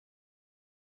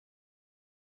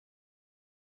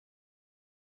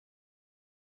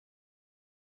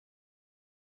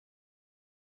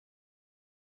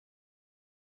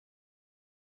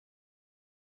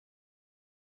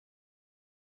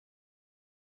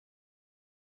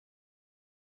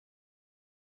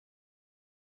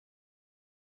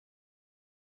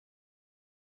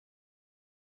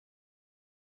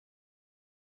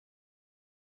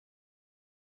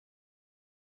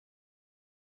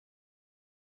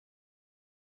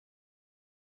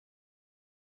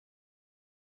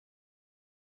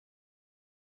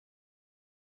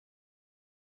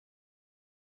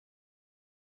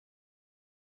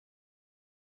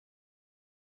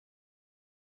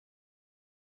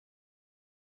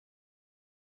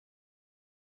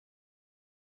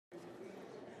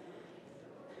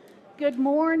Good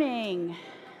morning.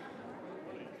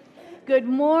 Good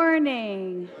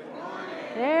morning.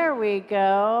 There we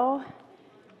go.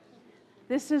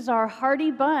 This is our hardy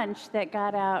bunch that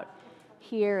got out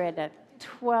here at a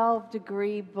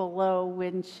 12-degree below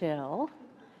wind chill.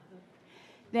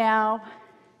 Now,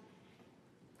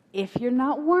 if you're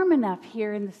not warm enough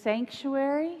here in the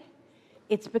sanctuary,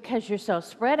 it's because you're so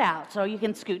spread out, so you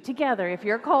can scoot together. If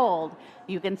you're cold,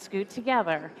 you can scoot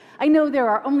together. I know there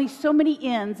are only so many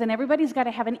ends, and everybody's got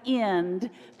to have an end,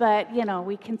 but, you know,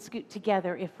 we can scoot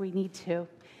together if we need to.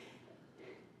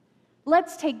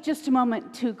 Let's take just a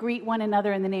moment to greet one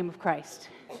another in the name of Christ.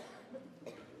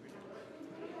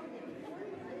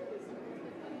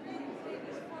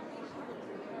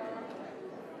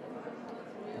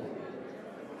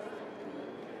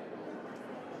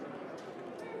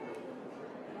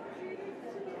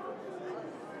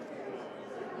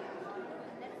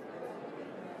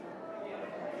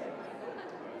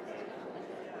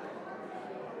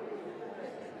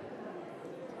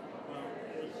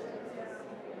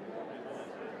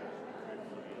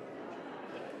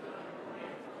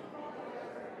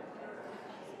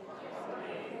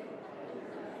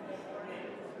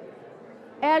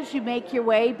 As you make your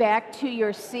way back to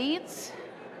your seats,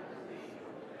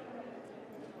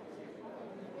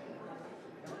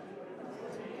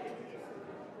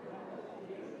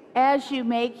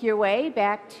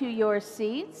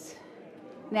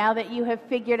 now that you have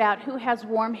figured out who has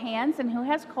warm hands and who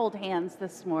has cold hands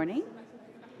this morning,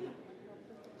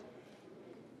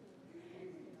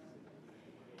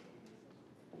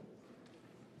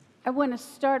 I want to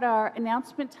start our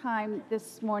announcement time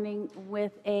this morning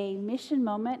with a mission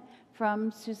moment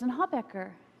from Susan Hallbecker.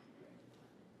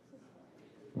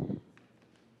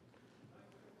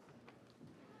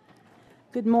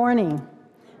 Good morning.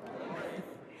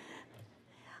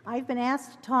 I've been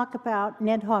asked to talk about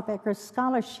Ned Hallbecker's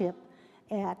scholarship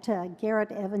at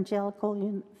Garrett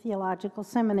Evangelical Theological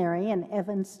Seminary in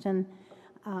Evanston,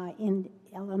 in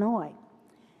Illinois.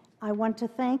 I want to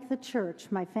thank the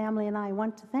church, my family and I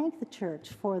want to thank the church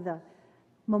for the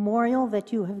memorial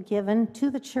that you have given to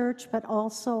the church, but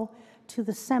also to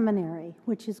the seminary,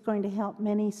 which is going to help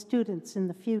many students in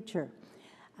the future.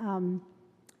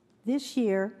 This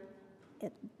year,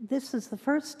 this is the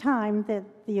first time that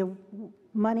the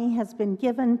money has been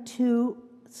given to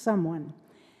someone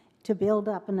to build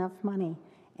up enough money.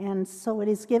 And so it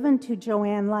is given to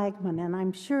Joanne Lagman, and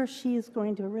I'm sure she is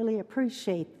going to really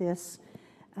appreciate this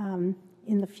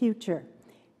in the future.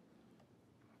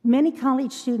 Many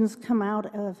college students come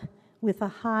out with a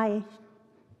high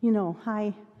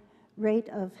rate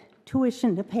of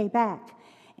tuition to pay back,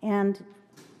 and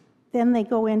then they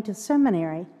go into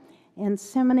seminary, and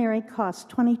seminary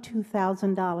costs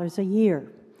 $22,000 a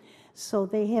year. So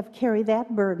they have carried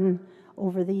that burden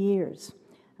over the years.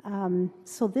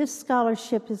 So this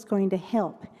scholarship is going to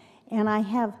help. And I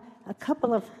have a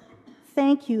couple of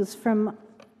thank yous from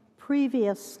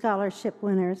previous scholarship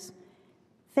winners.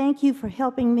 Thank you for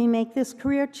helping me make this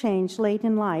career change late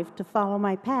in life to follow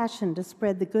my passion to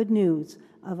spread the good news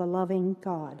of a loving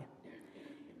God.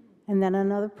 And then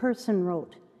another person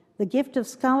wrote, the gift of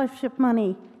scholarship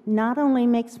money not only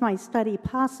makes my study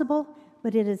possible,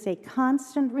 but it is a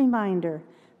constant reminder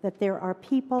that there are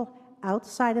people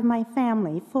outside of my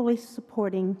family fully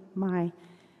supporting my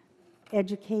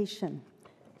education.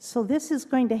 So this is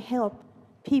going to help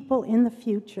people in the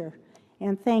future,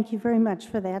 and thank you very much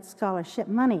for that scholarship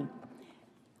money.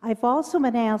 I've also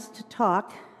been asked to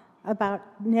talk about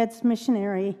Ned's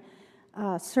missionary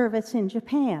service in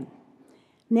Japan.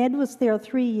 Ned was there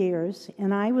 3 years,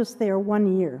 and I was there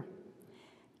 1 year.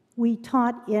 We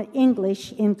taught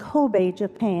English in Kobe,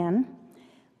 Japan.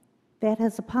 That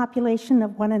has a population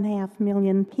of 1.5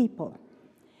 million people.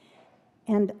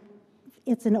 And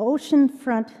it's an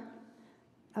oceanfront,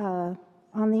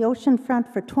 on the ocean front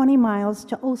for 20 miles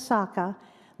to Osaka,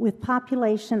 with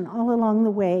population all along the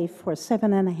way for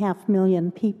 7.5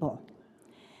 million people.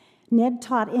 Ned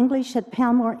taught English at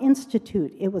Palmore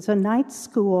Institute. It was a night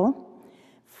school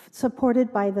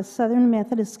supported by the Southern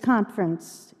Methodist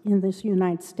Conference in the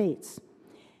United States.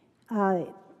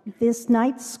 This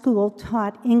night school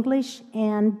taught English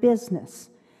and business.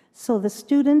 So the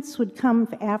students would come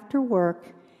after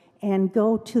work and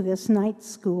go to this night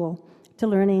school to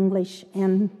learn English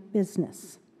and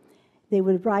business. They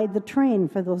would ride the train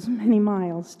for those many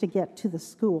miles to get to the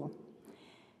school.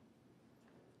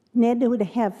 Ned would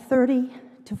have 30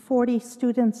 to 40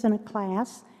 students in a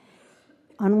class.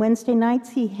 On Wednesday nights,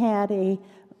 he had a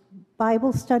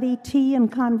Bible study, tea,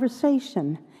 and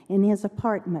conversation in his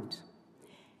apartment.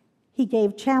 He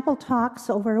gave chapel talks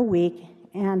over a week,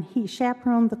 and he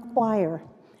chaperoned the choir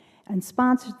and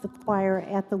sponsored the choir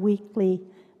at the weekly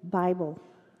Bible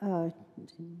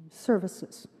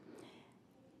services.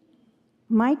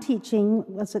 My teaching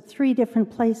was at 3 different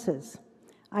places.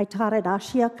 I taught at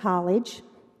Ashia College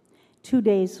 2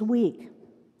 days a week.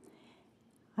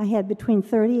 I had between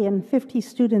 30 and 50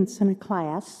 students in a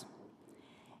class,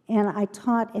 and I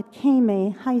taught at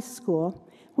Kame High School,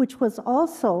 which was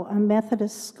also a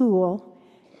Methodist school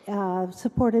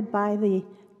supported by the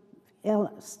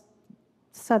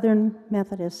Southern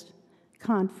Methodist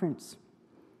Conference.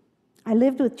 I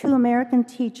lived with 2 American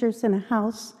teachers in a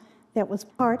house that was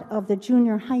part of the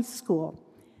junior high school.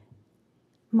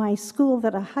 My high school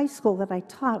that I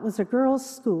taught was a girls'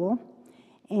 school,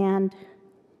 and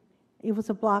it was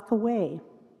a block away.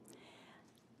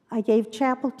 I gave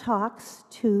chapel talks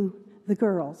to the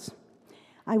girls.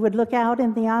 I would look out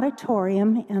in the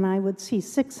auditorium and I would see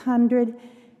 600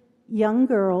 young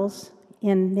girls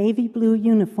in navy blue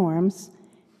uniforms,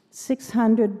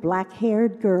 600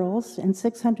 black-haired girls, and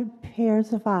 600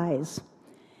 pairs of eyes.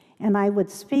 And I would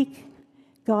speak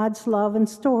God's love and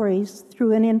stories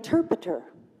through an interpreter.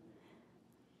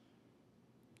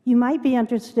 You might be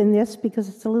interested in this because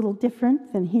it's a little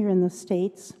different than here in the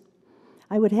States.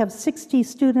 I would have 60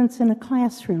 students in a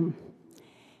classroom.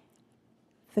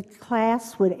 The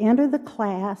class would enter the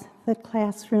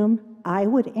classroom. I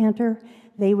would enter.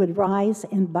 They would rise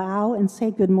and bow and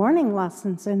say, "Good morning,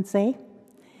 Lawson Sensei."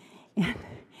 And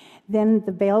then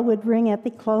the bell would ring at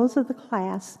the close of the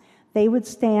class. They would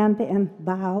stand and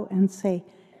bow and say,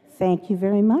 "Thank you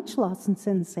very much, Lawson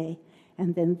Sensei."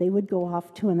 And then they would go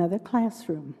off to another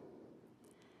classroom.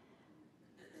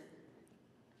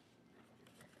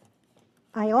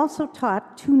 I also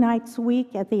taught 2 nights a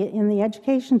week in the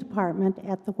education department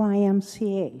at the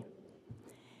YMCA.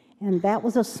 And that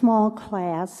was a small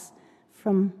class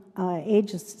from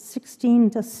ages 16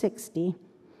 to 60.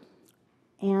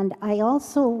 And I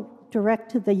also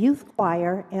directed the youth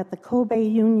choir at the Kobe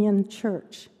Union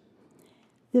Church.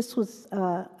 This was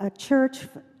a church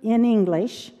in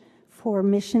English for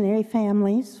missionary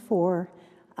families, for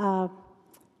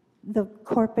the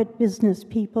corporate business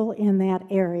people in that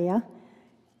area.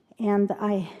 And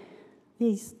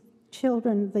these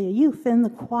children, the youth in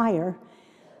the choir,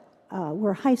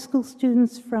 were high school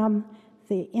students from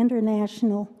the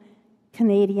International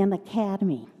Canadian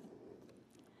Academy.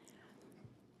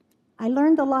 I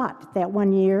learned a lot that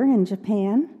one year in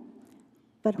Japan,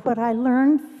 but what I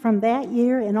learned from that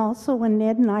year, and also when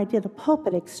Ned and I did a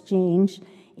pulpit exchange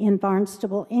in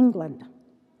Barnstable, England,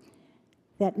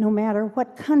 that no matter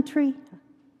what country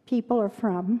people are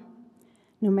from,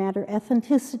 no matter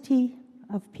ethnicity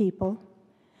of people,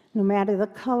 no matter the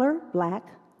color, black,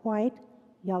 white,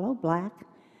 yellow, black,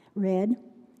 red,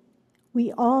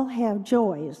 we all have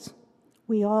joys.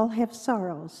 We all have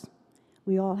sorrows.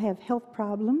 We all have health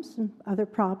problems and other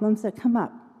problems that come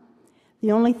up.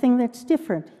 The only thing that's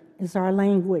different is our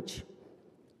language.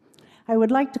 I would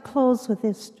like to close with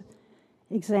this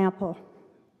example.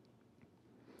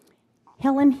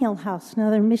 Helen Hillhouse,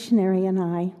 another missionary, and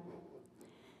I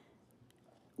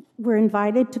were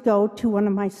invited to go to one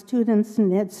of my students and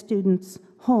Ned's students'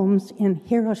 homes in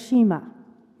Hiroshima.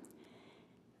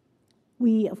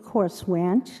 We, of course,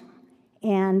 went,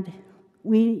 and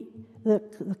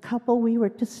the couple we were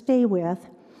to stay with,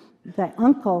 the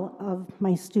uncle of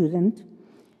my student,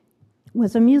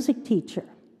 was a music teacher,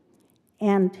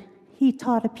 and he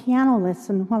taught a piano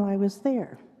lesson while I was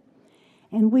there.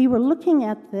 And we were looking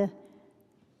at the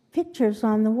pictures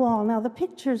on the wall. Now, the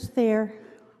pictures there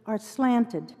are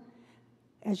slanted.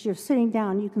 As you're sitting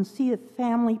down, you can see the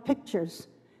family pictures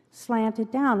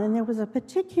slanted down, and there was a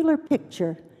particular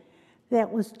picture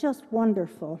that was just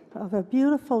wonderful of a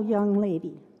beautiful young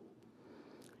lady.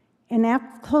 And at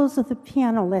the close of the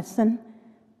piano lesson,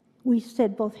 we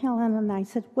said, both Helen and I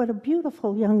said, "What a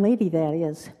beautiful young lady that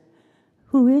is.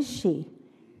 Who is she?"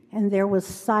 And there was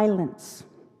silence.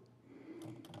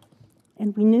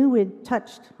 And we knew we'd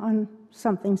touched on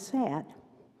something sad.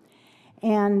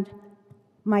 And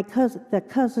the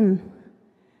cousin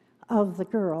of the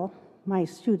girl, my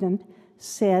student,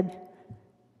 said,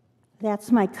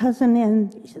 "That's my cousin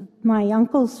and my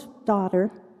uncle's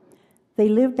daughter. They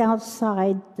lived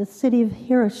outside the city of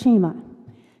Hiroshima."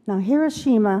 Now,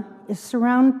 Hiroshima is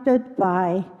surrounded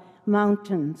by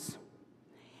mountains,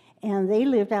 and they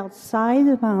lived outside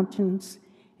the mountains,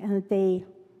 and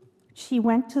she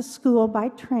went to school by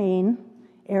train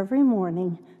every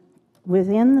morning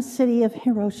within the city of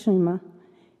Hiroshima,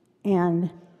 and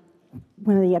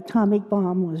when the atomic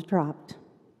bomb was dropped,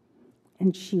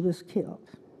 and she was killed.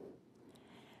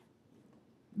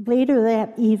 Later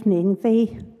that evening,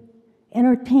 they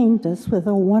entertained us with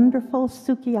a wonderful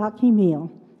sukiyaki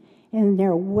meal, in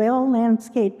their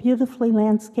well-landscaped, beautifully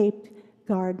landscaped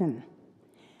garden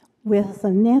with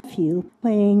a nephew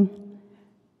playing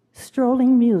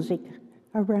strolling music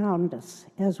around us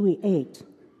as we ate.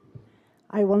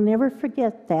 I will never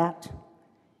forget that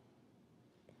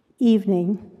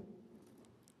evening.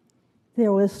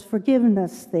 There was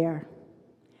forgiveness there.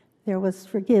 There was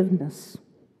forgiveness.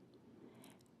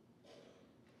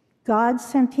 God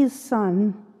sent his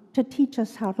Son to teach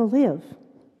us how to live.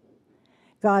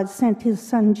 God sent his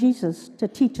Son Jesus to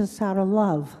teach us how to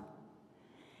love.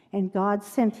 And God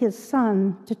sent his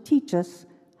Son to teach us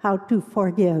how to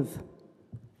forgive.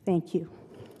 Thank you.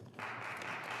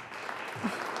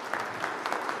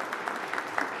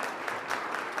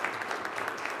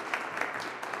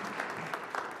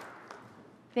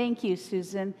 Thank you,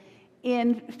 Susan.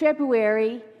 In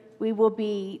February, we will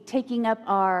be taking up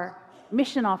our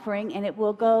mission offering, and it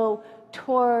will go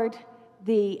toward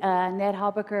the Ned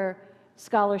Habacher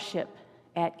Scholarship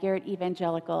at Garrett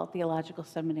Evangelical Theological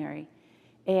Seminary.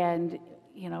 And,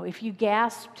 you know, if you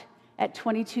gasped at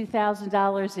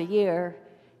 $22,000 a year,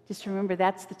 just remember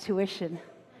that's the tuition.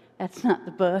 That's not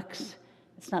the books.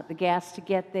 It's not the gas to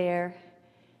get there.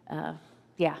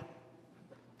 Yeah,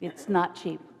 it's not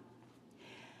cheap.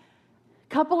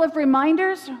 Couple of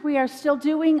reminders, we are still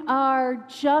doing our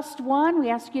Just One. We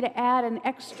ask you to add an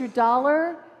extra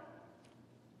 $1.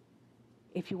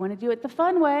 If you want to do it the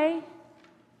fun way,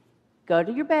 go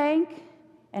to your bank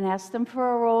and ask them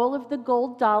for a roll of the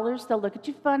gold dollars. They'll look at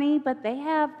you funny, but they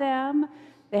have them.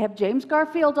 They have James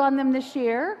Garfield on them this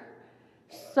year.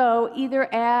 So either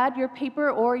add your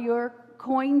paper or your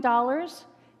coin dollars.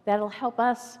 That'll help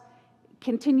us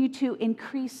continue to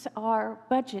increase our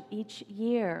budget each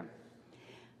year.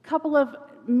 Couple of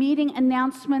meeting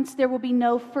announcements. There will be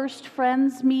no First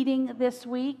Friends meeting this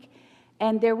week,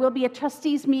 and there will be a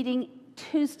trustees meeting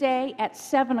Tuesday at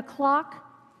 7 o'clock.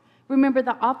 Remember,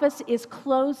 the office is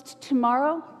closed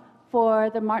tomorrow for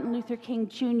the Martin Luther King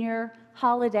Jr.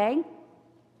 holiday.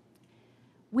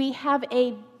 We have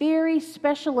a very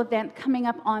special event coming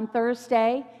up on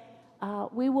Thursday.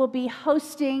 We will be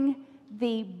hosting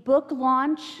the book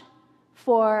launch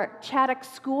for Chaddock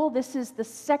School. This is the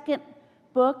second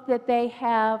book that they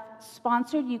have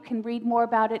sponsored. You can read more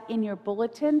about it in your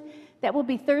bulletin. That will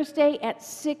be Thursday at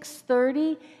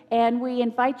 6:30, and we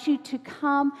invite you to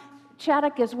come.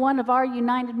 Chaddock is one of our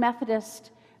United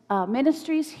Methodist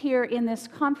ministries here in this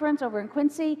conference over in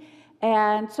Quincy,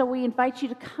 and so we invite you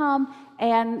to come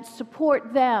and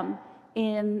support them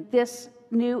in this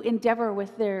new endeavor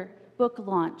with their book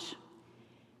launch.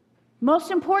 Most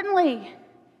importantly,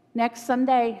 next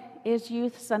Sunday is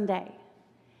Youth Sunday.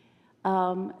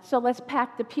 So let's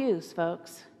pack the pews,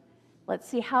 folks. Let's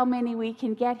see how many we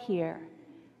can get here.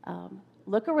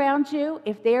 Look around you.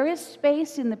 If there is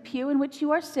space in the pew in which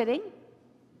you are sitting,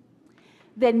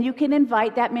 then you can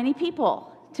invite that many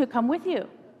people to come with you,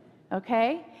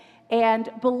 okay?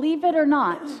 And believe it or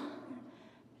not,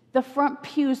 the front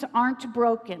pews aren't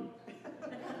broken.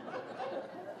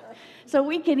 So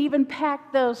we can even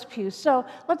pack those pews. So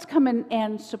let's come in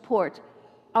and support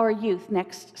our youth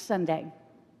next Sunday.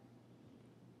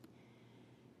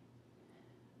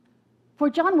 For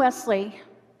John Wesley,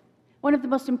 one of the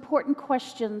most important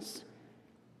questions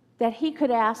that he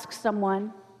could ask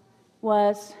someone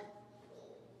was,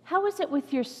 how is it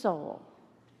with your soul?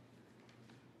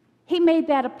 He made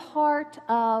that a part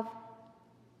of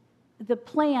the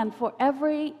plan for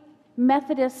every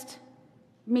Methodist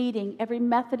meeting, every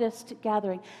Methodist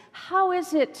gathering. How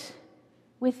is it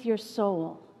with your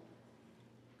soul?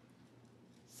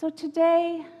 So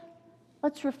today,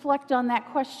 let's reflect on that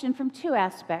question from two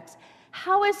aspects.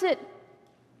 How is it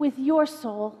with your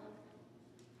soul?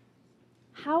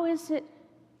 How is it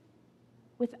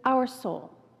with our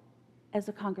soul as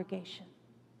a congregation?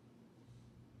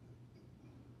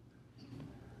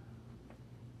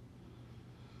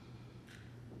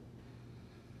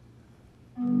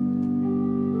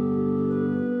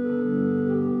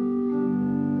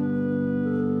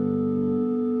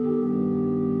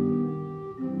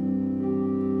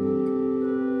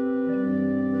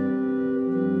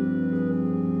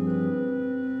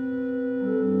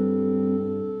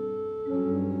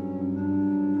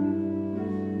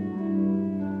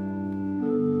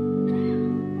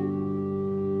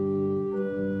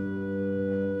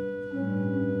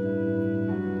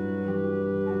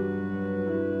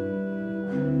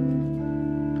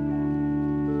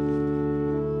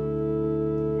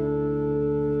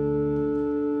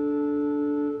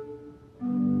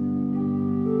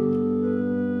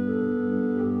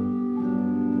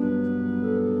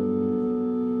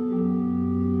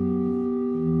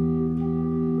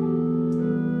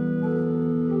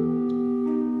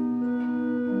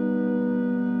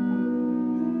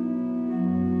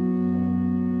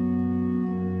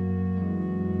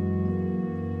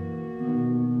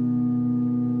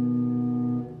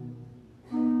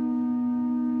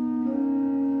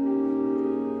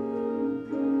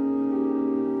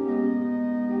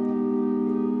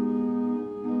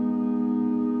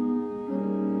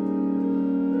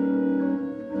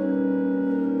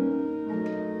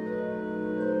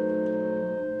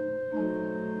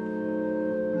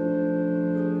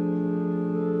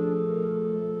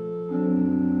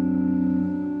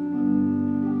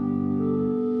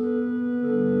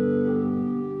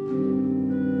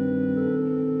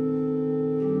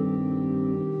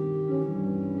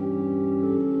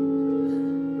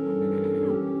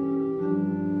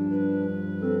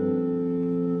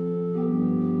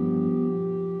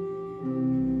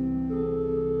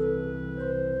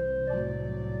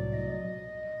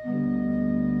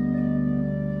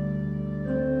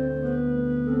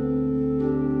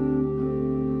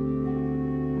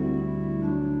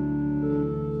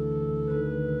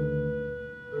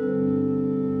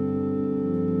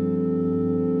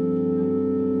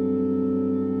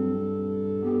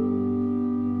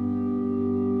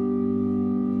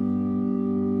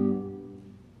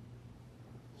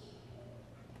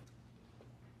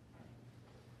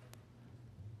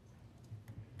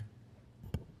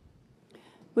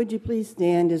 Would you please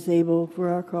stand as able for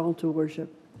our call to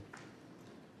worship?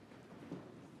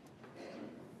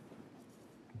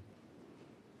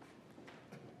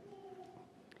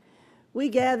 We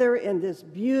gather in this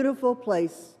beautiful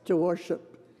place to worship.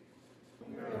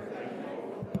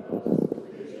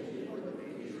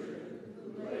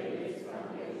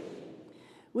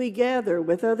 We gather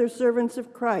with other servants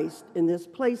of Christ in this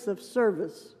place of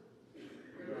service.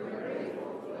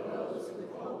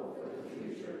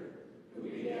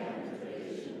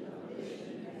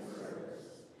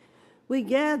 We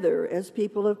gather as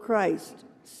people of Christ,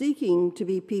 seeking to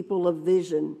be people of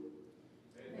vision.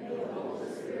 May the Holy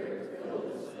Spirit fill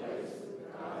this place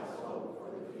with God's hope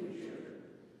for the future.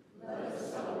 Let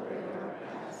us celebrate our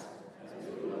past as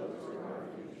we look to our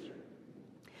future.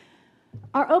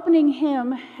 Our opening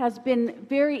hymn has been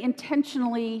very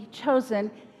intentionally chosen.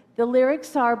 The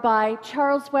lyrics are by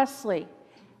Charles Wesley.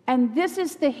 And this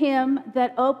is the hymn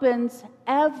that opens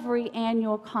every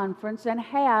annual conference and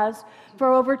has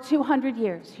for over 200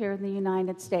 years here in the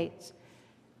United States.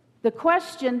 The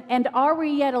question, "And are we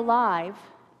yet alive?"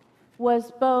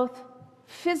 was both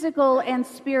physical and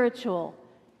spiritual,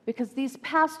 because these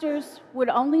pastors would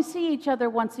only see each other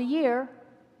once a year,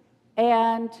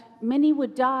 and many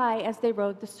would die as they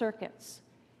rode the circuits.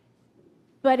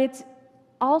 But it's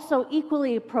also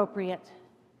equally appropriate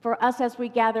for us as we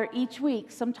gather each week,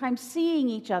 sometimes seeing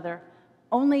each other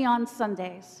only on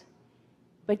Sundays,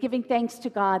 but giving thanks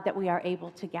to God that we are able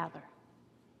to gather.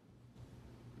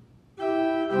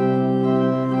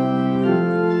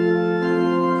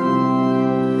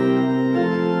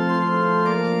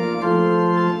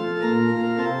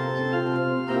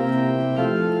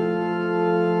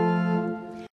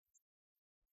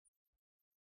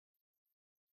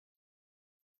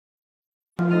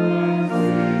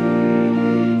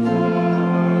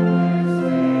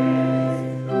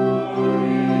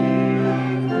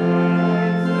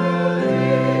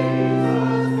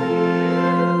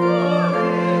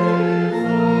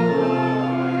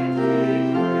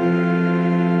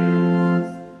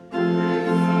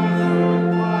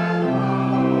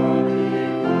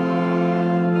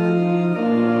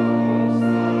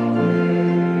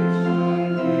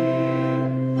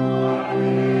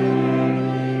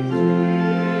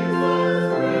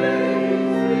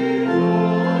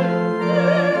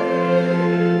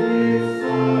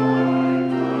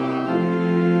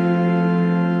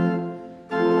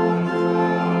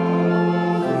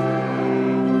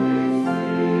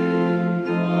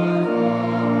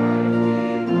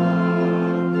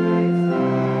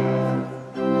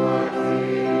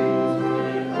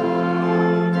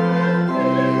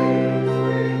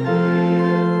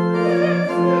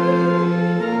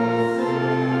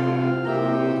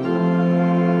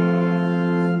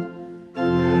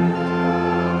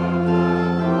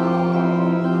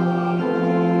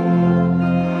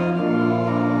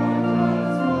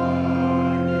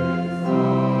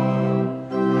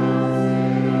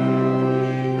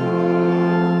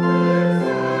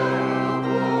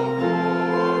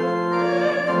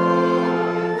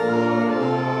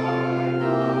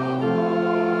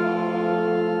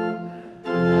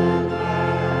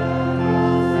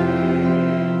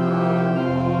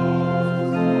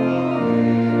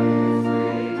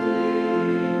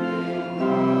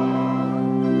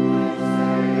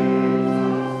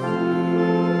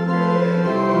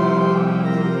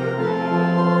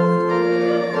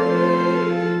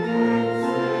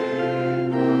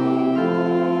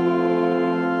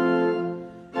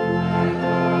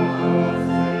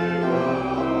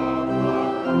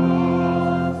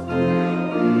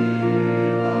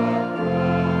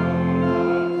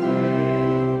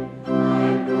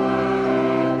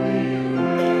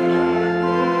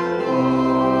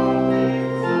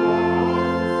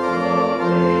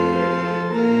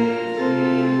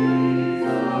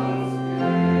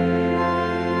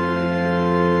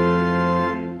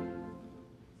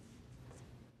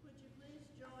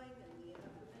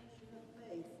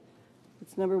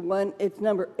 It's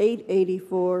number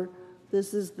 884.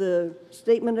 This is the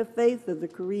Statement of Faith of the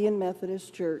Korean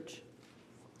Methodist Church.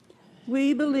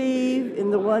 We believe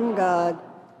in the one God,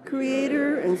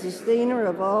 creator and sustainer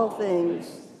of all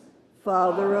things,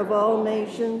 Father of all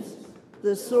nations,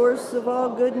 the source of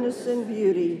all goodness and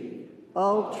beauty,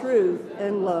 all truth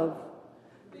and love.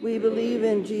 We believe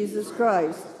in Jesus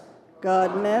Christ,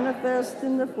 God manifest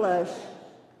in the flesh,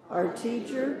 our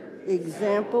teacher,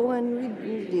 example, and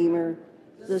redeemer,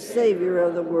 the Savior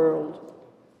of the world.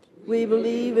 We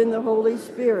believe in the Holy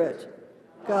Spirit,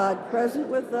 God present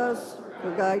with us for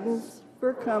guidance,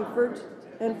 for comfort,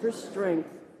 and for strength.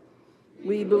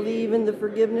 We believe in the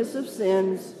forgiveness of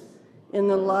sins, in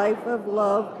the life of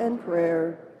love and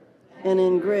prayer, and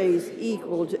in grace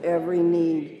equal to every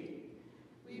need.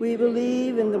 We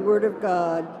believe in the Word of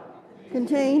God,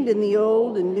 contained in the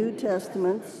Old and New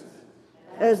Testaments,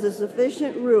 as the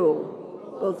sufficient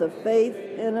rule, both of faith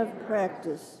and of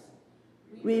practice.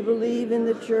 We believe in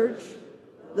the Church,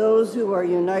 those who are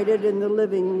united in the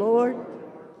living Lord,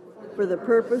 for the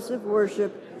purpose of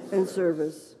worship and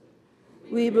service.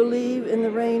 We believe in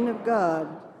the reign of God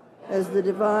as the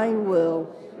divine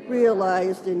will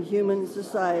realized in human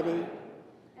society,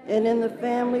 and in the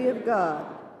family of God,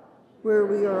 where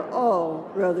we are all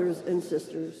brothers and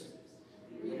sisters.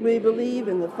 We believe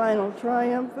in the final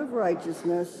triumph of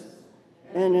righteousness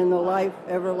and in the life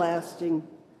everlasting.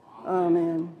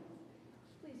 Amen.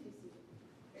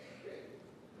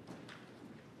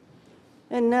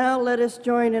 And now let us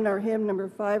join in our hymn number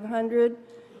 500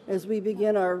 as we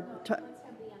begin our time.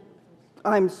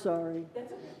 I'm sorry.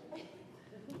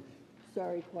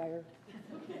 Sorry, choir.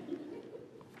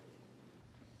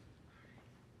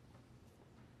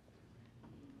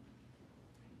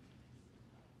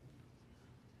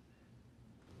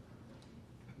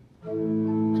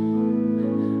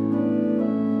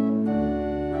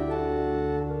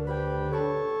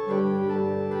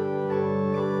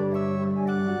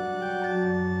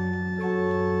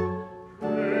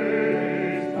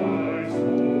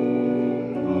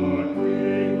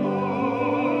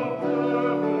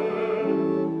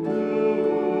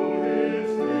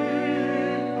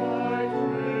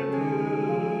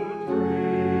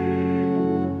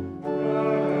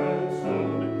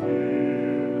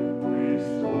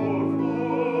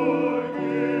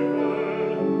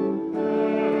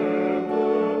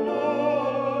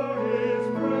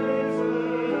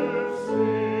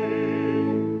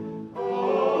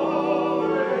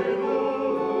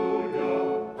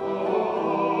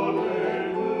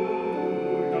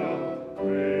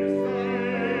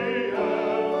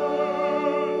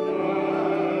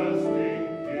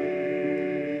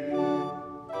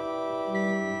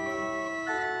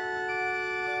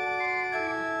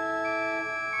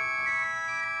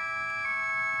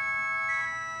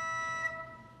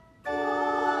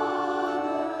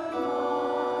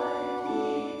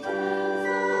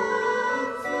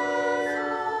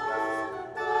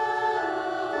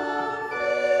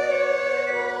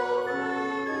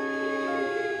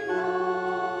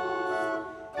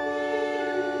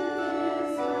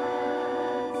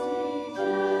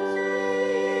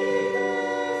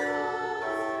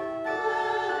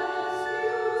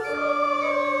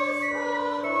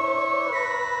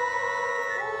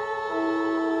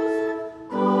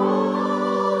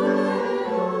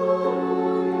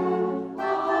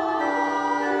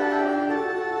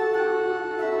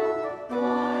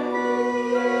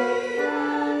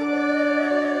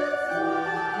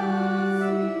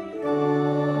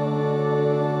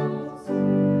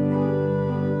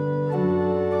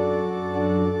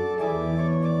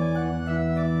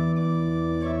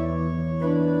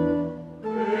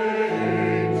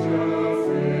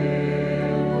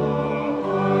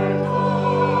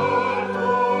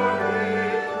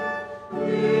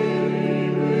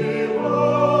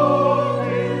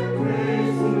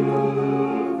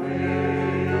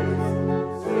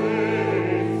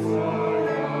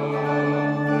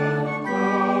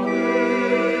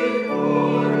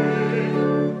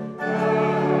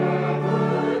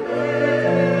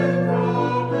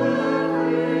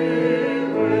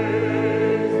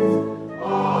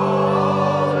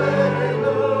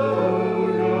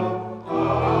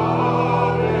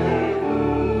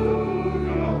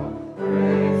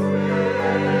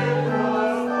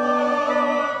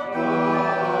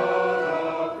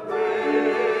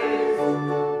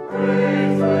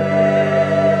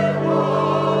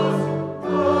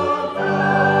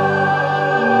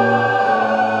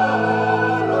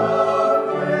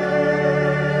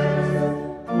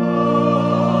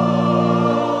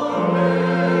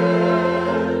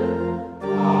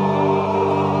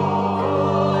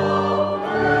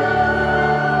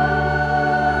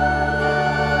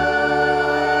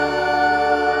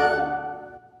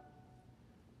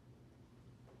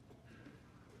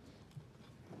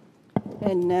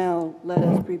 And now let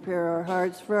us prepare our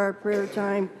hearts for our prayer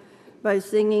time by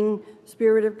singing,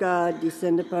 Spirit of God,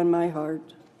 Descend Upon My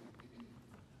Heart.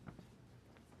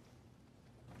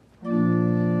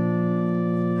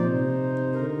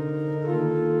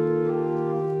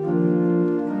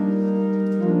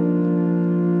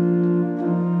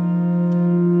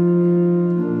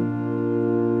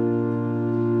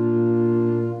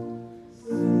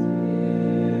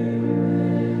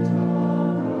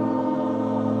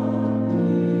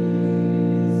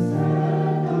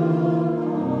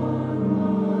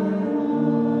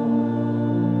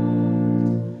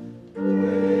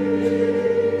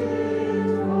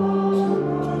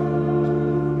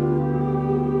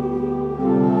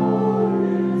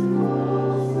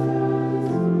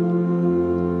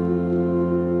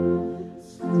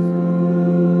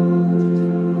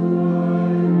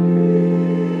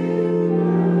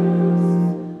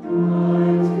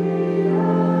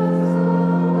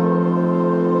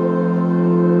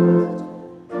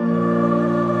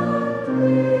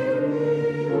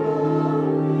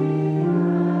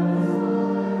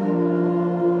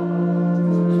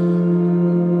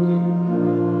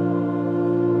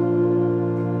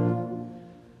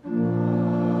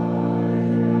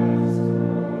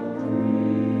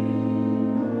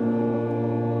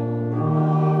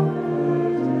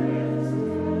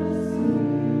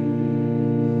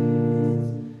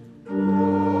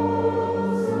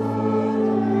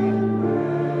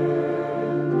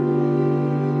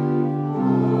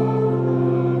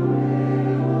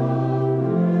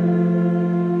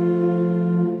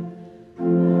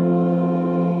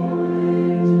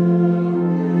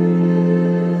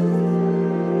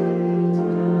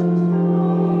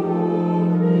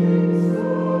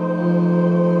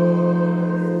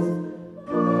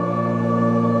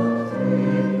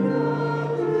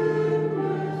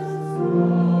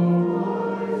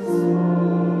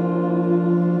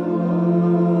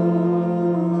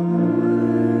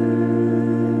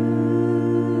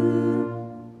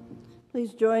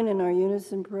 join in our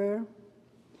unison prayer.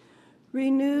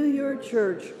 Renew your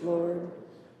church, Lord,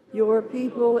 your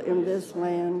people in this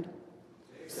land.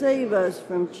 Save us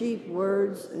from cheap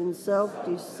words and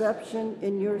self-deception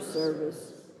in your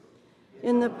service.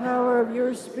 In the power of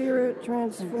your Spirit,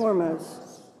 transform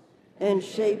us and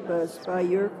shape us by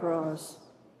your cross.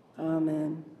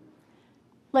 Amen.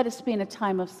 Let us be in a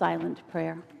time of silent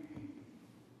prayer.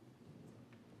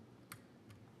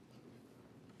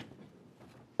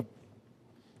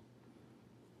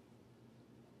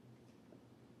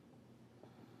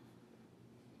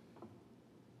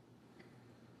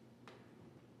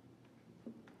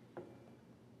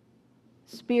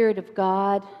 Spirit of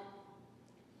God,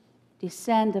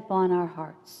 descend upon our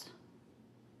hearts.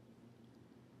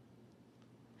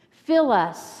 Fill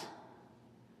us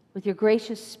with your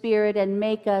gracious Spirit and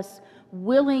make us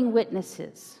willing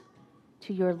witnesses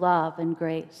to your love and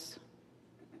grace.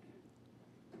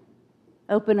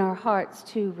 Open our hearts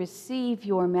to receive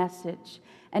your message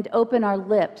and open our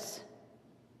lips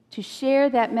to share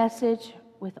that message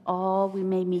with all we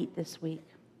may meet this week.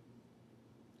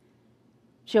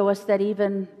 Show us that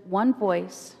even one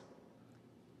voice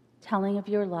telling of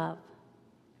your love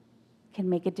can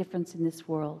make a difference in this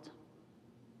world.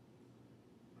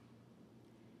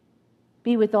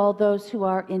 Be with all those who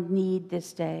are in need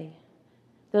this day,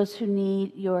 those who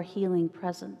need your healing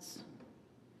presence,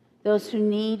 those who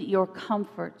need your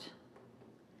comfort,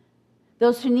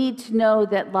 those who need to know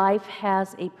that life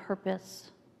has a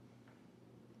purpose.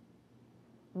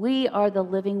 We are the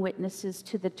living witnesses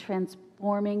to the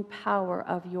transforming power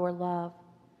of your love.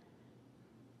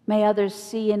 May others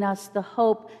see in us the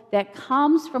hope that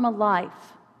comes from a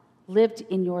life lived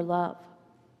in your love.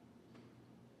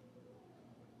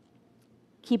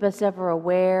 Keep us ever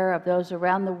aware of those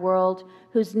around the world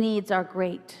whose needs are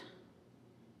great,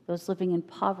 those living in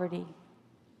poverty,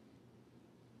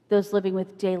 those living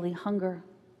with daily hunger,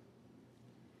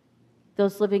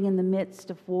 those living in the midst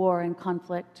of war and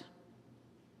conflict.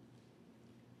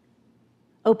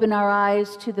 Open our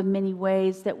eyes to the many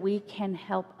ways that we can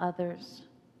help others.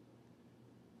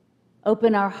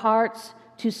 Open our hearts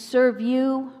to serve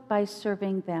you by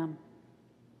serving them.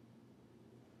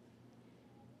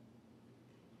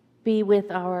 Be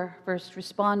with our first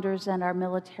responders and our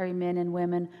military men and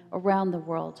women around the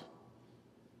world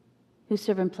who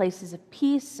serve in places of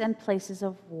peace and places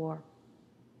of war.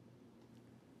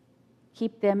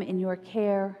 Keep them in your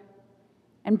care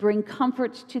and bring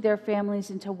comfort to their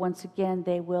families until once again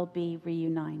they will be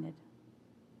reunited.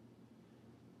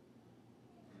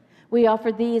 We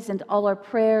offer these and all our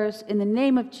prayers in the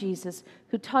name of Jesus,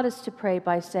 who taught us to pray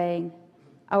by saying,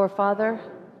 Our Father,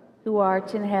 who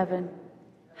art in heaven,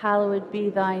 hallowed be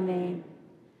thy name.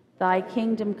 Thy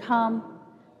kingdom come,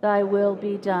 thy will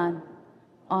be done,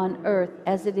 on earth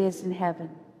as it is in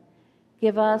heaven.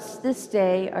 Give us this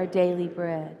day our daily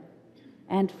bread,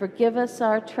 and forgive us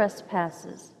our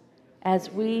trespasses, as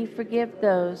we forgive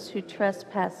those who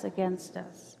trespass against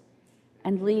us.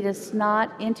 And lead us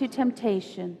not into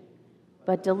temptation,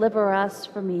 but deliver us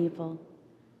from evil.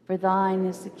 For thine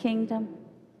is the kingdom,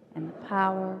 and the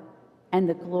power, and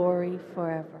the glory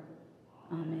forever.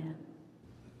 Amen.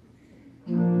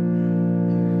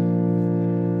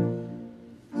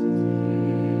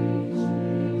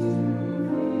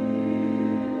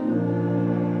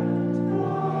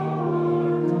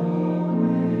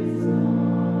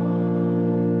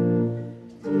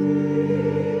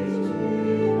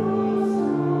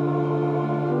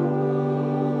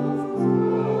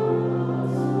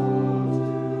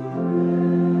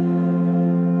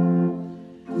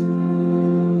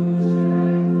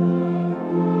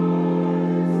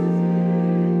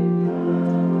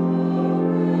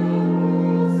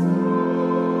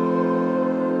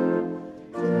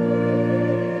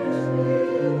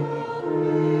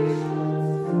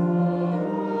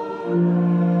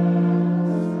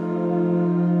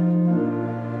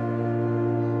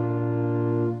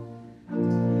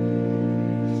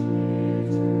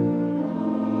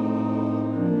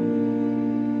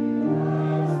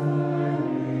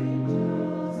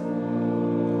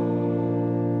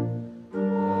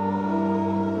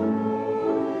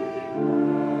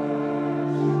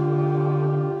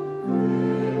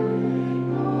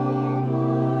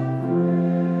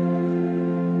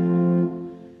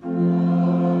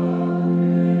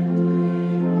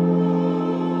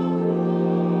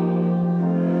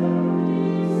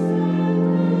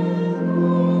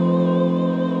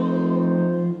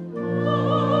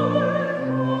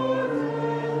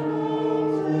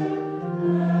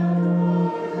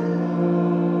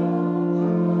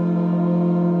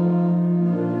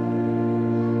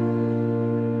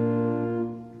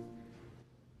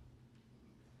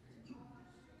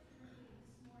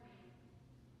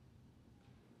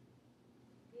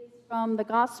 from the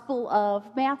Gospel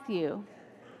of Matthew.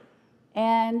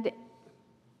 And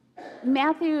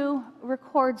Matthew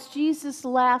records Jesus'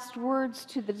 last words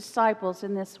to the disciples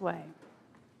in this way.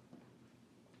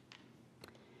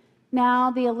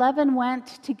 Now the 11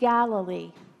 went to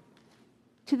Galilee,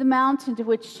 to the mountain to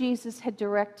which Jesus had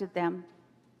directed them.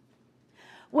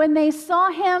 When they saw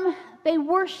him, they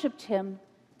worshiped him,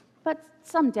 but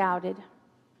some doubted.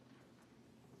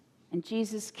 And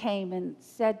Jesus came and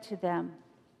said to them,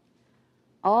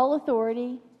 "All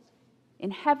authority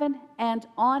in heaven and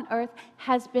on earth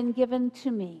has been given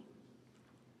to me.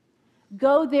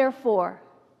 Go therefore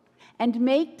and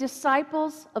make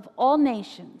disciples of all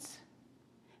nations,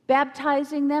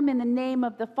 baptizing them in the name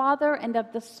of the Father and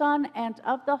of the Son and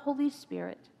of the Holy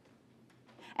Spirit,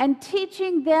 and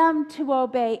teaching them to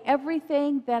obey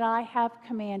everything that I have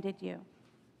commanded you.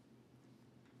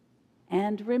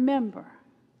 And remember,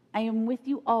 I am with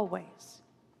you always,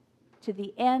 to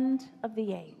the end of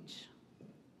the age."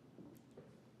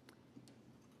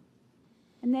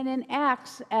 And then in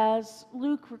Acts, as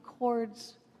Luke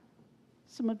records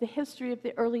some of the history of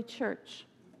the early church,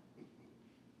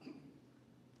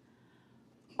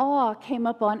 awe came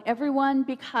upon everyone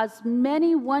because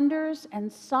many wonders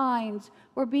and signs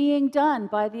were being done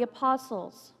by the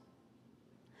apostles.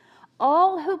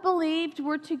 All who believed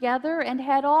were together and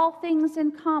had all things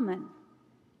in common.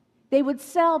 They would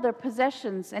sell their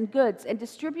possessions and goods and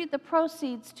distribute the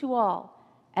proceeds to all,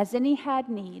 as any had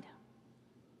need.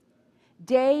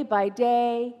 Day by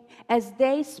day, as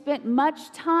they spent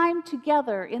much time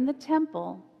together in the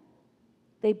temple,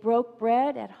 they broke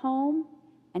bread at home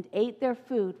and ate their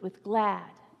food with glad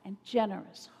and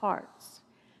generous hearts,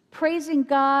 praising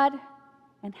God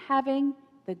and having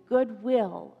the good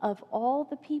will of all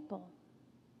the people.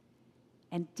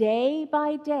 And day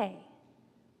by day,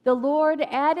 the Lord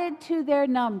added to their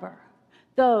number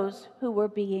those who were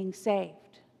being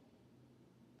saved.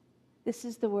 This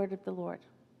is the word of the Lord.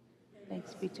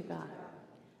 Thanks be to God.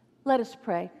 Let us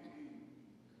pray.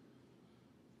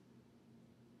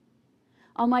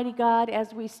 Almighty God,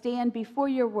 as we stand before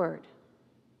your word,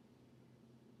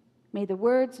 may the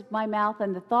words of my mouth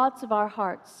and the thoughts of our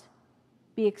hearts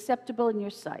be acceptable in your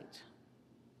sight.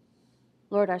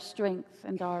 Lord, our strength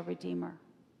and our Redeemer.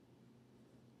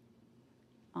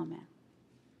 Amen.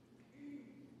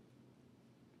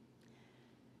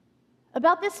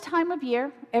 About this time of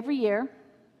year, every year,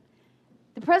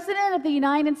 the President of the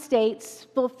United States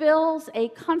fulfills a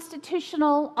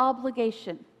constitutional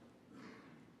obligation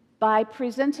by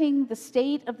presenting the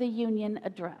State of the Union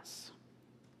address.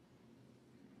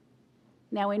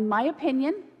 Now, in my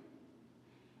opinion,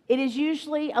 it is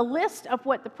usually a list of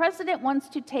what the President wants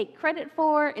to take credit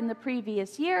for in the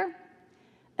previous year,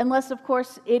 unless, of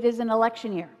course, it is an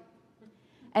election year.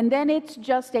 And then it's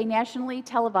just a nationally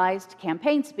televised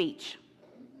campaign speech.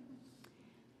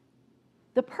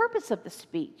 The purpose of the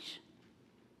speech,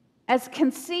 as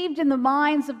conceived in the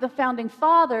minds of the Founding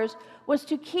Fathers, was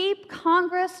to keep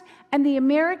Congress and the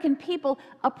American people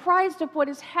apprised of what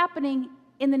is happening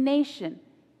in the nation,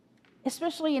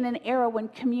 especially in an era when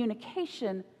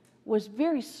communication was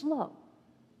very slow.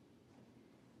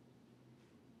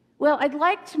 Well, I'd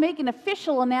like to make an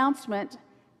official announcement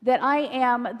that I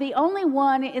am the only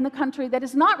one in the country that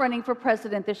is not running for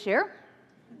president this year.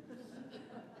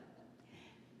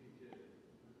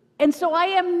 And so I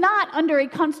am not under a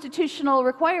constitutional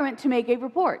requirement to make a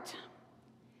report.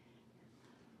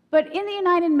 But in the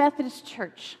United Methodist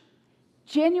Church,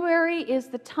 January is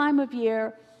the time of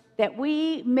year that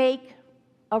we make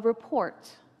a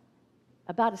report,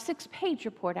 about a 6-page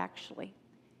report actually,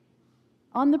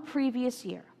 on the previous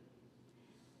year.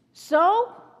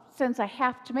 So, since I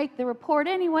have to make the report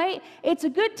anyway, it's a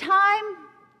good time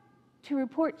to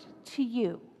report to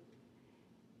you,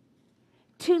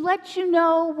 to let you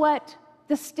know what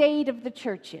the state of the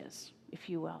church is, if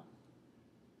you will.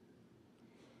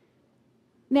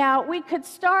 Now, we could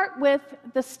start with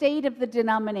the state of the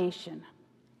denomination,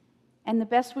 and the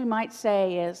best we might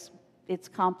say is it's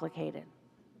complicated.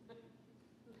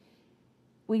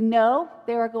 We know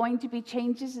there are going to be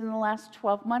changes in the last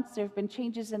 12 months. There have been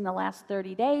changes in the last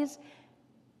 30 days.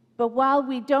 But while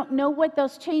we don't know what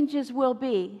those changes will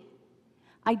be,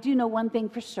 I do know one thing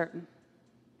for certain.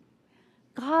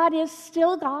 God is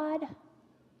still God.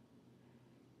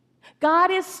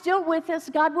 God is still with us.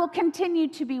 God will continue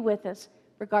to be with us,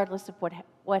 regardless of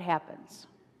what happens.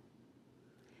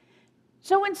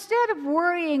 So instead of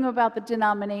worrying about the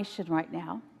denomination right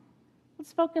now,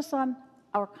 let's focus on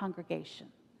our congregation,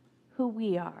 who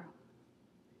we are.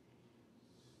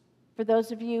 For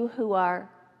those of you who are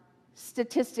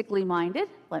statistically minded,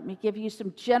 let me give you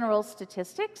some general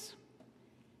statistics.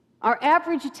 Our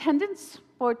average attendance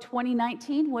for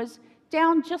 2019 was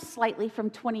down just slightly from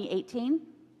 2018.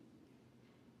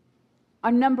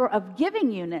 Our number of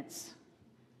giving units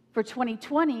for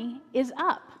 2020 is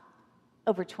up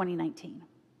over 2019.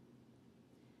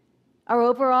 Our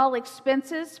overall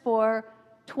expenses for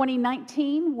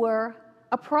 2019 were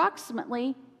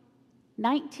approximately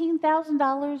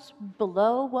 $19,000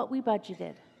 below what we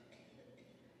budgeted.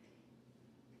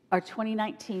 Our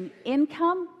 2019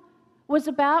 income was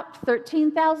about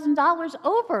 $13,000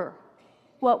 over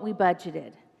what we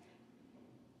budgeted.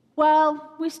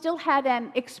 While we still had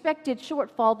an expected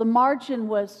shortfall, the margin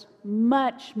was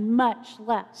much, much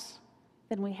less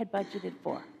than we had budgeted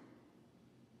for.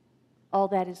 All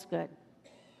that is good.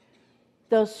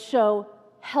 Those show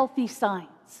healthy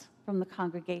signs from the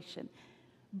congregation.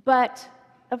 But,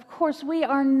 of course, we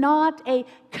are not a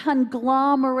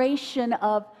conglomeration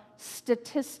of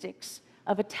statistics,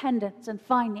 of attendance and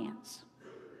finance.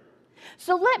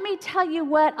 So let me tell you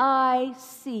what I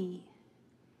see.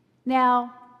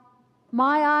 Now,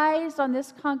 my eyes on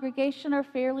this congregation are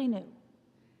fairly new,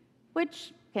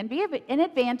 which can be an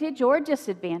advantage or a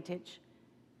disadvantage.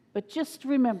 But just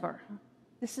remember,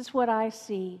 this is what I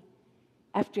see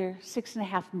after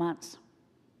 6.5 months.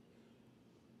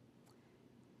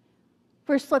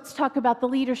 First, let's talk about the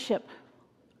leadership.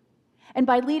 And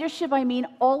by leadership, I mean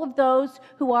all of those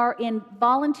who are in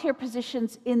volunteer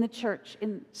positions in the church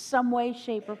in some way,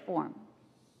 shape, or form.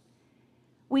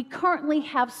 We currently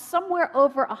have somewhere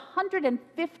over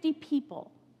 150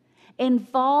 people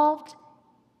involved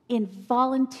in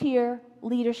volunteer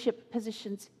leadership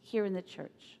positions here in the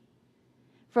church.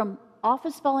 From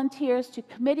office volunteers to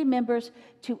committee members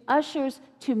to ushers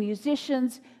to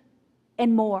musicians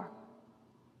and more.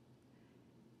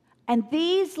 And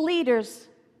these leaders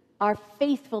are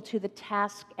faithful to the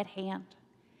task at hand.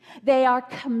 They are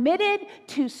committed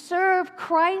to serve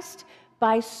Christ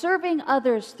by serving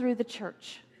others through the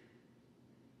church.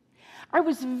 I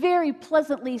was very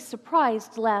pleasantly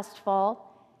surprised last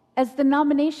fall as the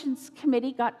nominations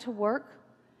committee got to work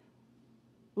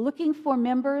looking for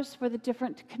members for the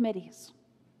different committees.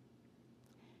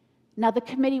 Now, the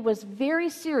committee was very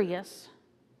serious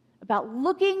about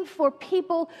looking for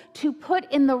people to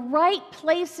put in the right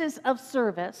places of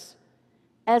service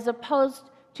as opposed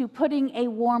to putting a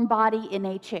warm body in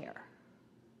a chair.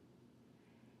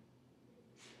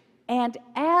 And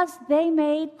as they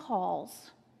made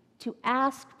calls to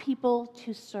ask people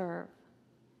to serve,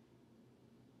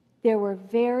 there were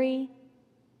very,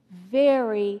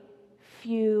 very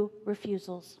few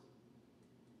refusals.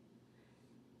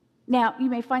 Now, you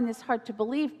may find this hard to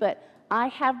believe, but I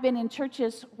have been in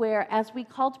churches where, as we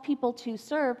called people to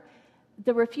serve,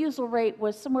 the refusal rate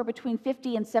was somewhere between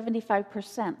 50 and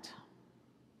 75%.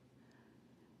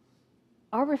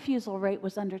 Our refusal rate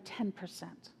was under 10%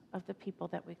 of the people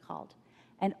that we called.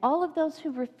 And all of those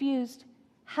who refused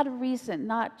had a reason,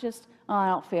 not just, oh, I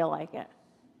don't feel like it.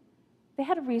 They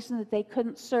had a reason that they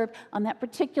couldn't serve on that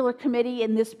particular committee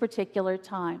in this particular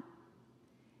time.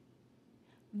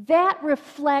 That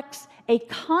reflects a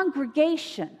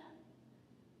congregation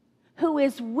who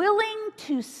is willing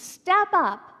to step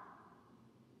up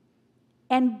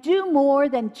and do more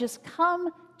than just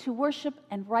come to worship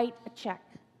and write a check.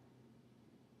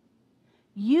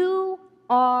 You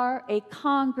are a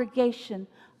congregation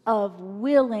of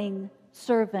willing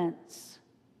servants.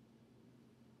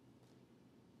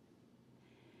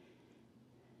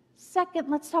 Second,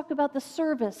 let's talk about the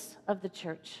service of the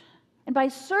church. And by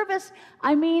service,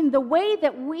 I mean the way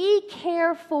that we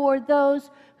care for those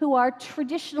who are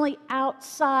traditionally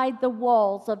outside the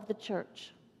walls of the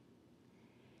church.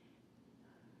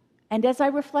 And as I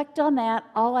reflect on that,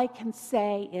 all I can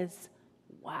say is,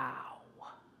 wow.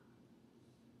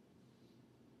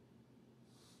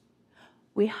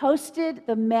 We hosted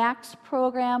the MAX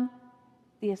program,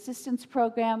 the assistance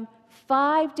program,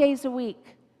 5 days a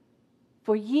week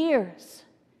for years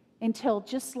until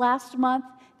just last month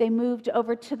they moved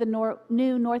over to the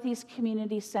new Northeast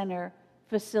Community Center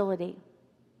facility.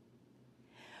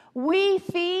 We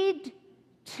feed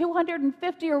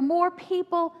 250 or more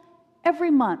people every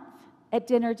month at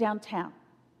dinner downtown,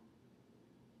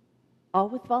 all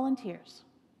with volunteers.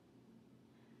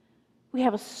 We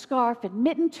have a scarf and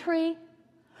mitten tree.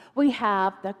 We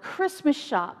have the Christmas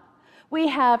shop. We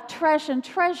have Trash and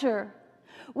Treasure.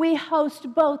 We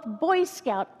host both Boy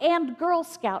Scout and Girl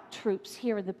Scout troops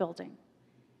here in the building.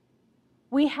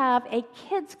 We have a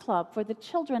kids club for the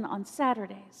children on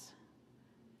Saturdays.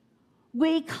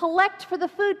 We collect for the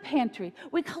food pantry.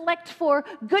 We collect for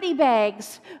goodie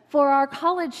bags for our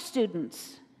college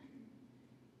students.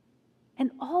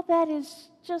 And all that is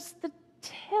just the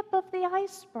tip of the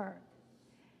iceberg.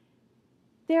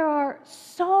 there are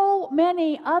so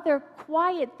many other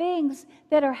quiet things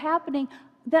that are happening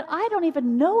that I don't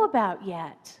even know about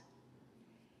yet.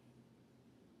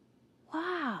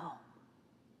 Wow.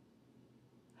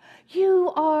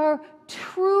 You are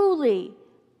truly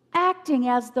acting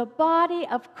as the body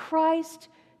of Christ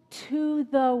to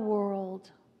the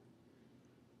world.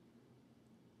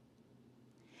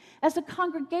 As a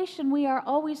congregation, we are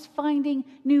always finding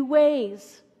new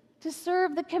ways to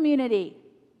serve the community.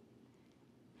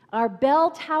 Our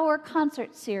Bell Tower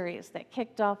concert series that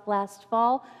kicked off last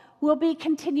fall will be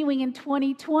continuing in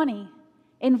 2020,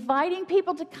 inviting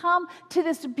people to come to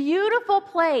this beautiful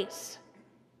place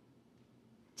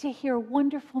to hear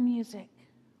wonderful music.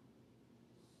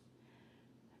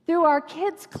 Through our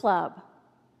Kids Club,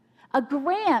 a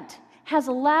grant has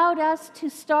allowed us to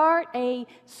start a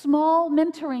small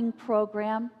mentoring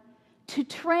program to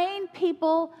train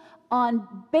people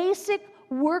on basic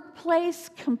workplace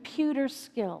computer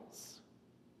skills.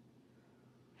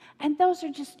 And those are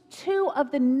just two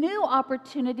of the new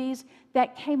opportunities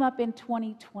that came up in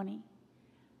 2020,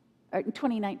 or in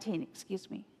 2019,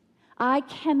 excuse me. I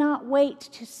cannot wait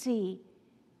to see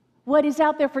what is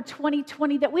out there for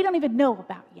 2020 that we don't even know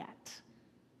about yet.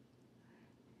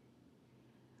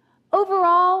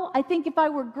 Overall, I think if I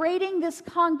were grading this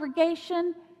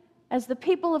congregation as the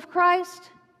people of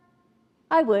Christ,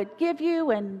 I would give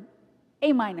you an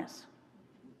A-.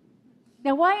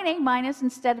 Now, why an A-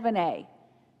 instead of an A?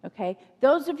 Okay,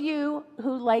 those of you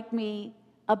who, like me,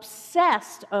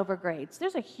 obsessed over grades,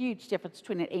 there's a huge difference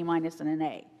between an A- and an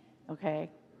A, okay?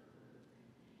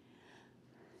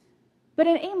 But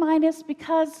an A-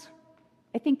 because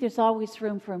I think there's always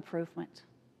room for improvement,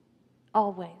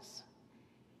 always.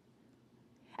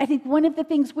 I think one of the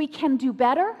things we can do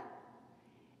better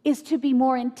is to be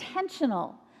more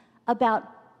intentional about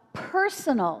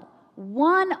personal,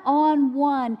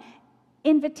 one-on-one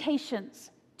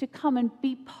invitations to come and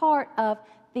be part of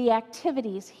the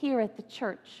activities here at the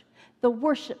church, the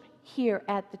worship here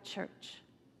at the church.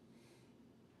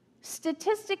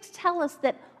 Statistics tell us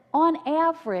that on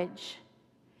average,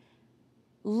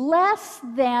 less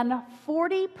than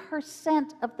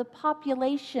 40% of the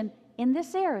population in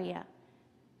this area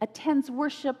attends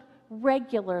worship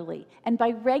regularly. And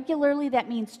by regularly, that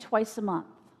means twice a month.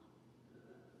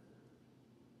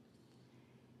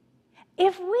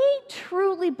 If we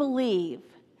truly believe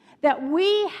that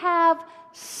we have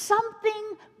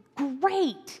something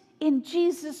great in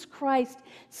Jesus Christ,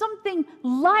 something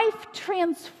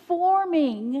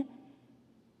life-transforming,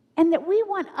 and that we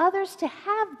want others to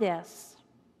have this,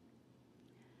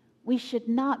 we should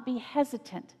not be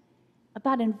hesitant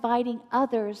about inviting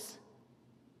others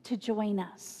to join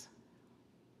us.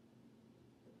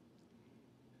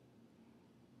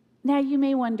 Now, you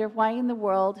may wonder, why in the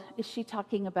world is she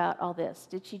talking about all this?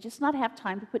 Did she just not have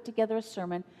time to put together a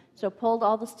sermon, so pulled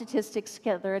all the statistics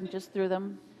together and just threw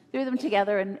them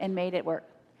together and made it work?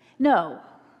 No.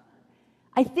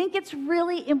 I think it's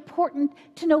really important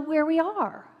to know where we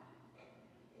are.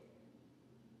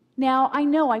 Now, I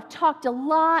know I've talked a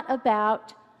lot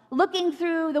about looking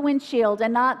through the windshield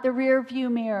and not the rear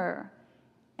view mirror.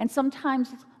 And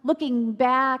sometimes looking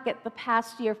back at the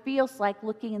past year feels like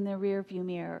looking in the rear view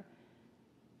mirror.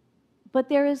 But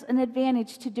there is an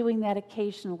advantage to doing that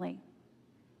occasionally.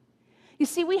 You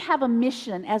see, we have a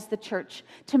mission as the church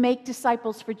to make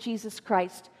disciples for Jesus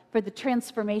Christ for the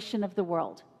transformation of the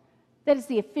world. That is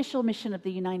the official mission of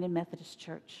the United Methodist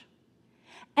Church.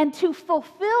 And to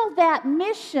fulfill that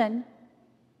mission,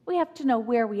 we have to know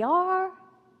where we are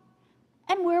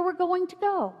and where we're going to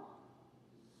go.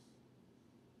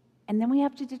 And then we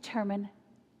have to determine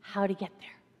how to get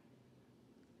there.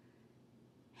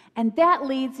 And that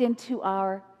leads into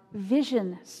our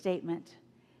vision statement.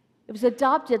 It was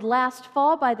adopted last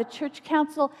fall by the Church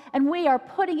Council, and we are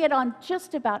putting it on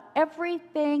just about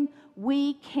everything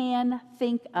we can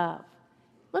think of.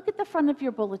 Look at the front of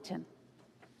your bulletin.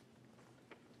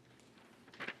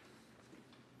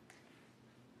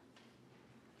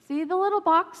 See the little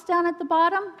box down at the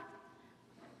bottom?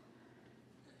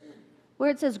 Where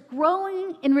it says,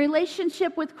 growing in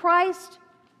relationship with Christ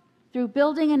through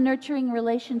building and nurturing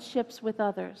relationships with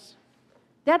others.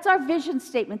 That's our vision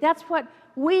statement. That's what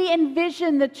we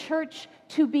envision the church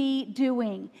to be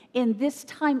doing in this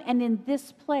time and in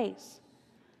this place.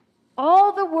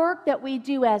 All the work that we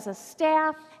do as a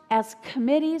staff, as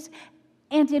committees,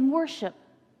 and in worship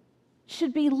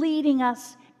should be leading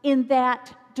us in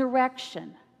that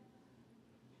direction.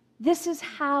 This is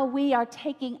how we are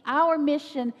taking our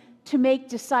mission to make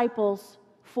disciples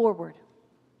forward.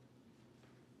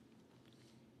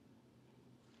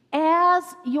 As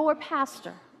your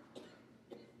pastor,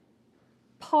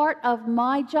 part of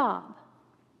my job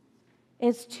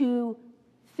is to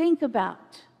think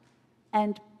about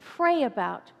and pray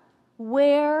about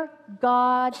where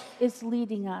God is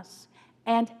leading us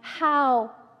and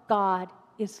how God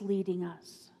is leading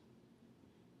us.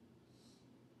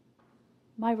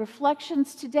 My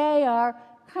reflections today are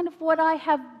kind of what I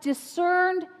have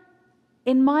discerned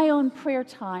in my own prayer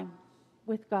time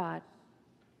with God.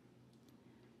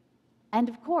 And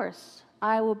of course,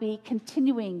 I will be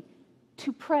continuing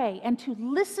to pray and to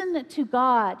listen to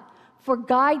God for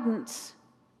guidance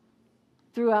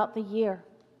throughout the year.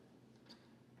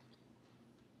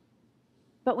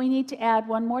 But we need to add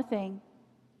one more thing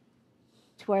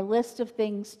to our list of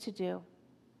things to do.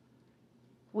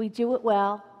 We do it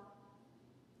well,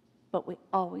 but we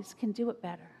always can do it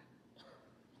better.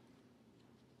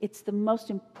 It's the most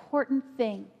important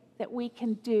thing that we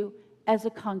can do as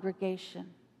a congregation.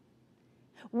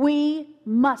 We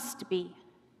must be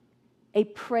a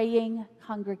praying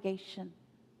congregation.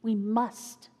 We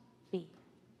must be.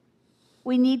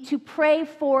 We need to pray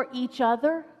for each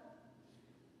other,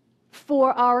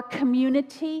 for our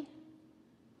community,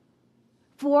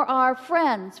 for our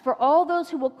friends, for all those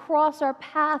who will cross our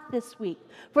path this week,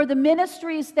 for the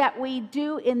ministries that we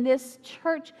do in this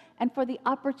church, and for the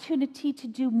opportunity to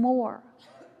do more.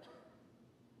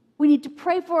 We need to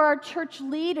pray for our church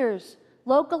leaders,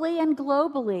 locally and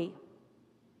globally.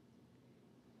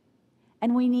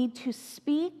 And we need to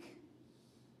speak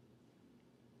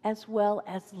as well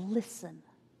as listen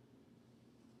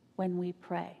when we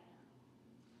pray.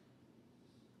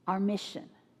 Our mission,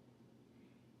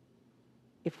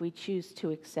 if we choose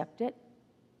to accept it,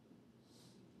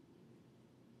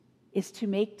 is to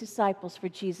make disciples for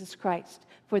Jesus Christ,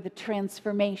 for the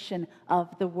transformation of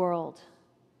the world.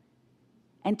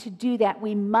 And to do that,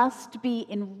 we must be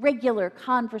in regular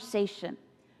conversation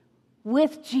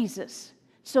with Jesus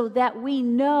so that we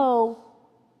know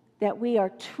that we are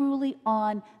truly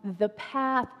on the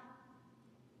path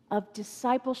of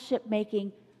discipleship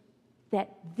making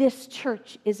that this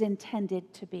church is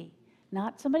intended to be.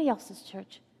 Not somebody else's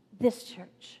church, this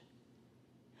church.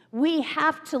 We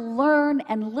have to learn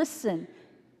and listen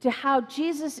to how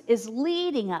Jesus is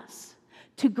leading us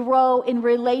to grow in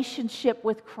relationship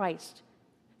with Christ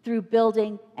through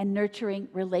building and nurturing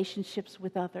relationships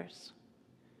with others.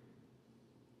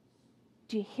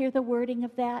 Do you hear the wording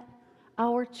of that?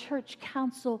 Our church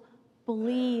council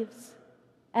believes,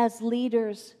 as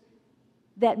leaders,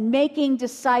 that making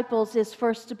disciples is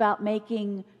first about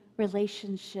making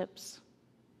relationships.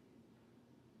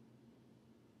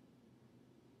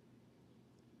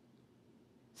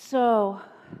 So,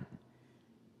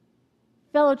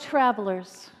 fellow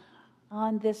travelers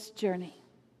on this journey,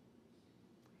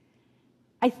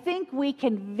 I think we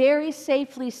can very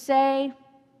safely say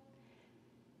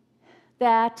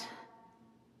that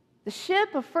the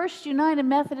ship of First United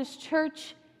Methodist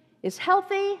Church is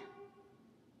healthy,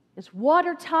 is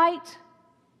watertight,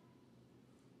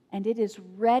 and it is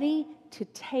ready to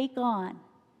take on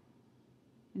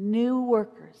new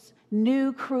workers,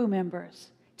 new crew members,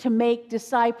 to make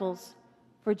disciples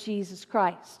for Jesus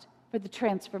Christ, for the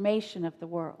transformation of the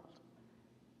world.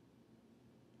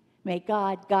 May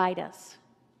God guide us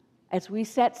as we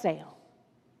set sail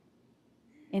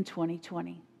in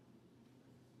 2020.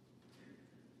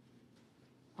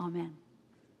 Amen.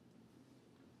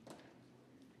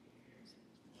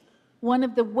 One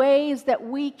of the ways that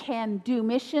we can do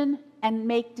mission and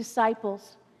make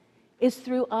disciples is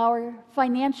through our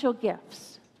financial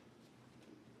gifts.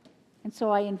 And so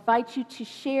I invite you to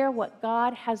share what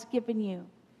God has given you,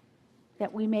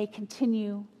 that we may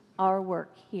continue our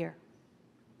work here.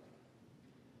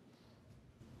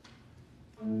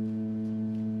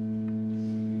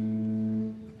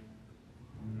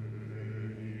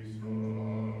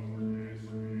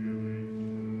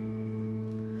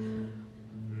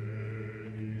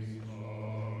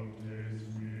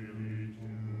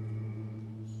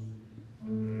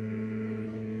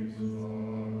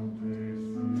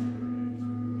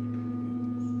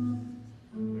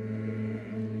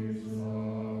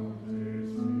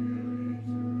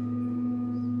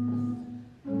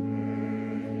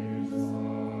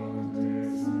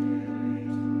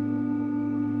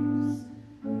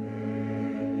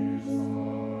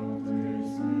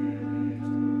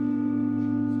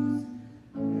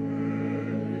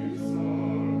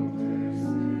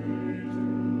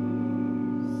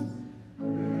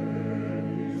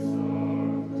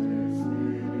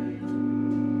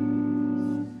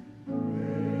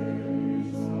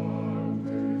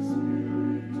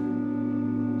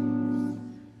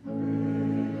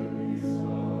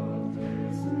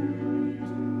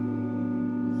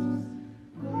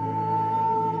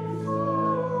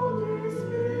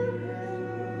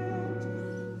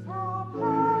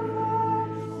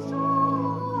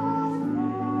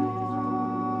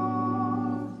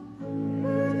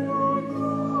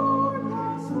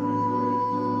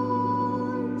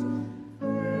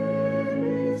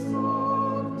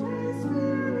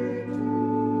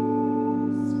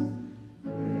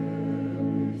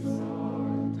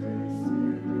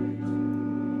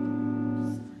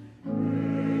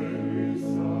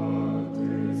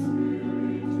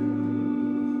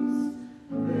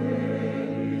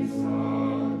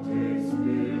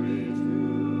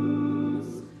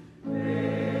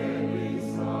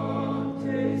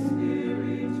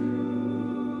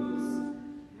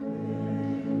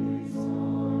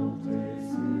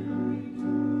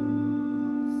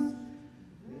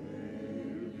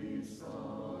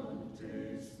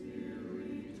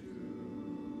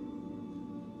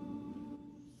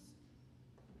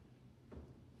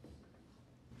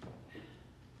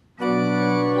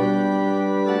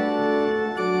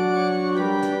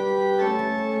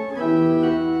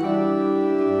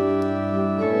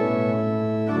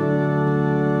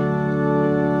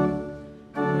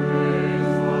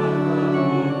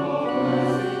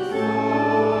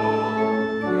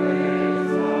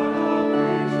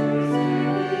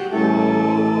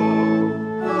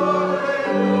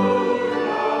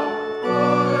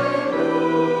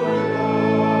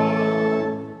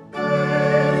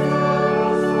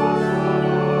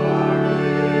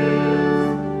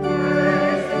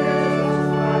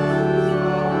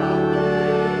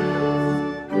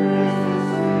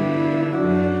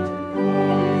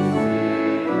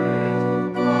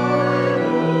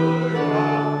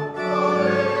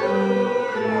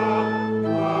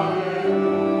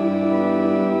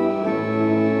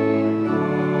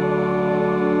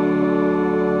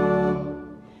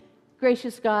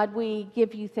 Gracious God, we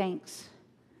give you thanks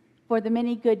for the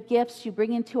many good gifts you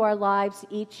bring into our lives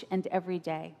each and every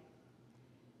day.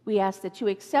 We ask that you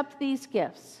accept these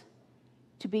gifts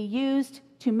to be used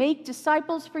to make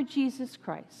disciples for Jesus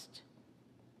Christ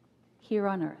here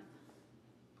on earth.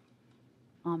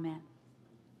 Amen.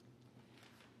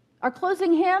 Our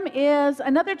closing hymn is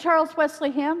another Charles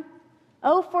Wesley hymn,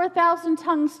 "Oh, for a Thousand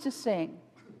Tongues to Sing."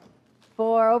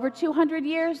 For over 200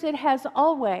 years, it has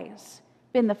always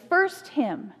been the first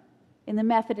hymn in the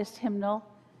Methodist hymnal.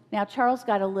 Now, Charles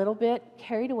got a little bit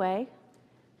carried away.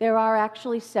 There are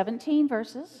actually 17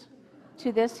 verses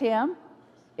to this hymn.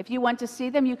 If you want to see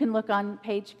them, you can look on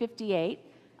page 58.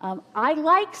 I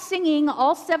like singing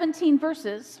all 17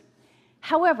 verses.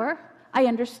 However, I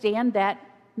understand that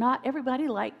not everybody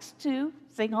likes to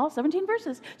sing all 17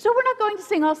 verses. So we're not going to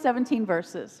sing all 17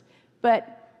 verses,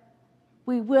 but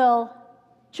we will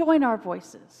join our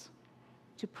voices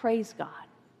to praise God.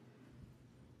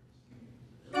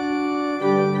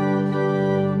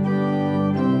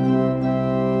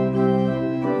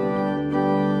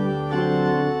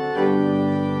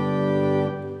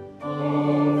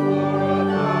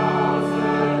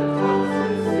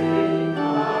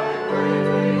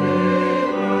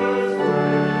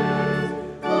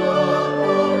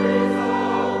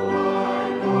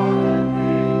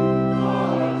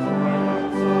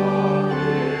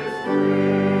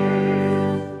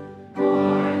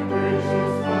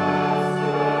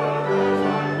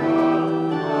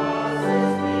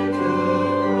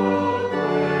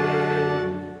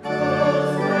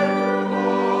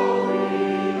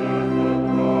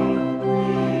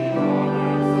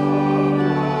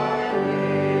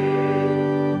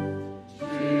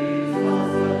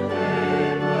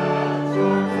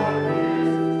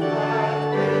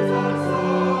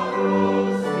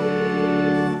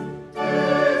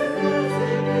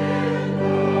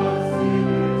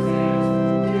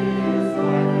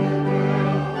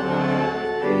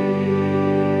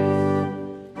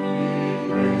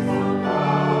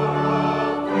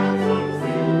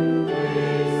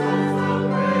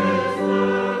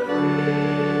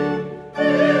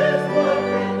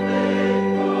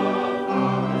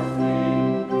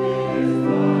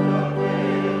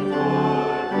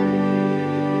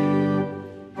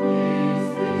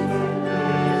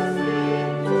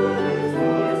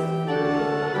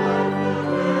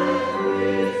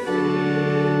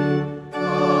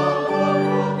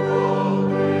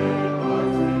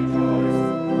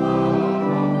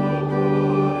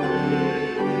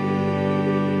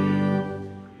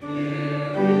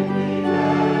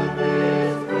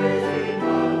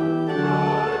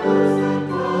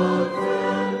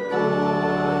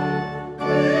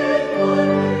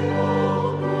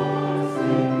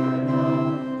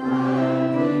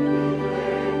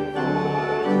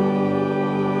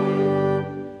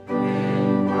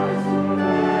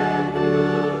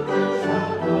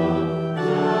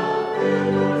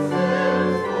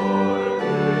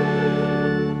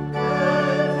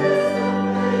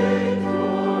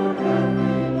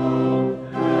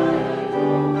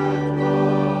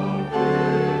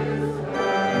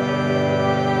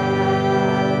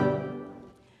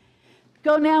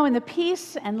 Go now in the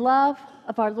peace and love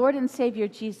of our Lord and Savior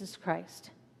Jesus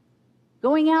Christ,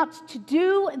 going out to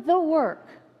do the work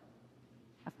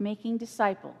of making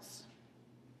disciples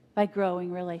by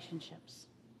growing relationships.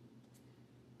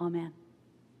 Amen.